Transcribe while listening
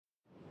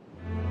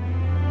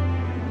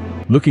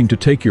Looking to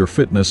take your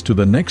fitness to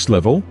the next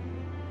level?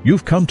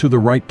 You've come to the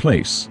right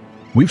place.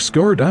 We've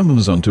scoured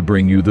Amazon to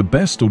bring you the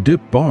best of dip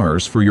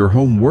bars for your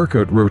home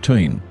workout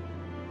routine.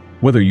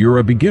 Whether you're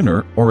a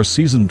beginner or a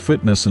seasoned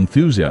fitness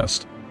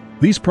enthusiast,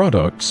 these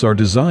products are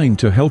designed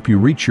to help you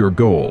reach your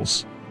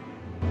goals.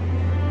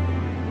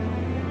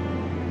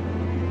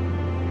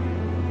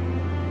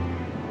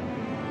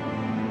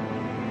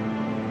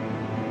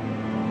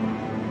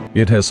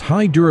 It has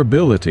high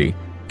durability,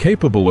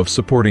 capable of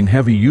supporting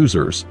heavy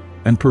users,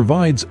 and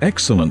provides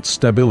excellent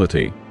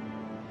stability.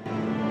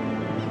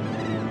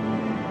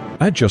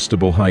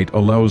 Adjustable height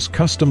allows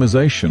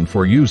customization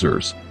for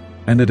users,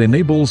 and it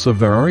enables a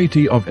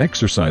variety of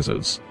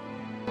exercises.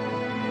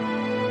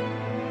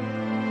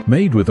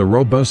 Made with a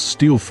robust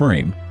steel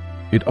frame,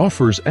 it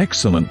offers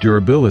excellent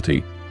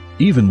durability,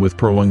 even with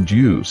prolonged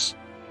use.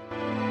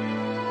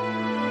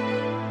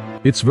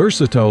 Its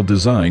versatile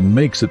design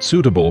makes it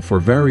suitable for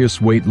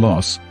various weight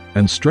loss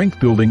and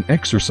strength-building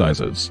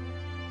exercises.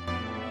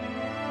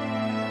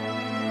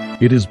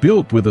 It is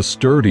built with a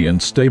sturdy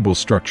and stable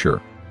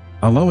structure,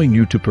 allowing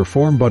you to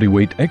perform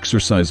bodyweight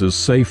exercises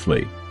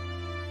safely.